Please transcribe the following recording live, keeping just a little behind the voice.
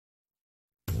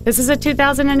This is a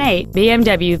 2008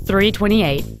 BMW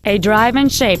 328, a drive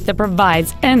and shape that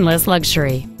provides endless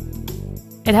luxury.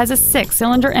 It has a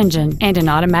 6-cylinder engine and an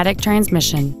automatic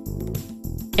transmission.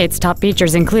 Its top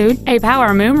features include a power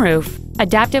moonroof,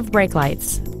 adaptive brake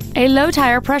lights, a low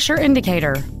tire pressure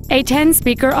indicator, a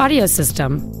 10-speaker audio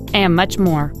system, and much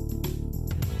more.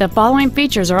 The following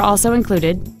features are also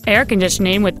included: air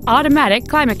conditioning with automatic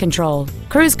climate control,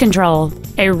 cruise control,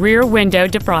 a rear window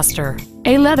defroster,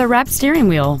 a leather-wrapped steering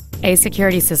wheel, a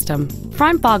security system,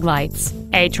 front fog lights,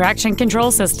 a traction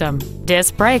control system,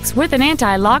 disc brakes with an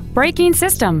anti-lock braking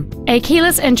system, a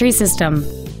keyless entry system,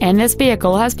 and this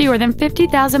vehicle has fewer than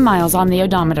 50,000 miles on the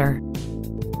odometer.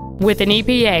 With an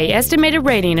EPA estimated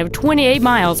rating of 28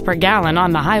 miles per gallon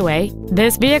on the highway,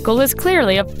 this vehicle is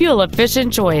clearly a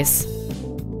fuel-efficient choice.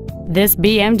 This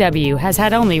BMW has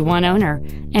had only one owner,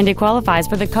 and it qualifies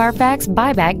for the Carfax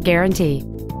buyback guarantee.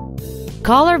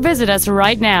 Call or visit us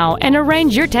right now and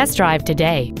arrange your test drive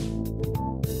today.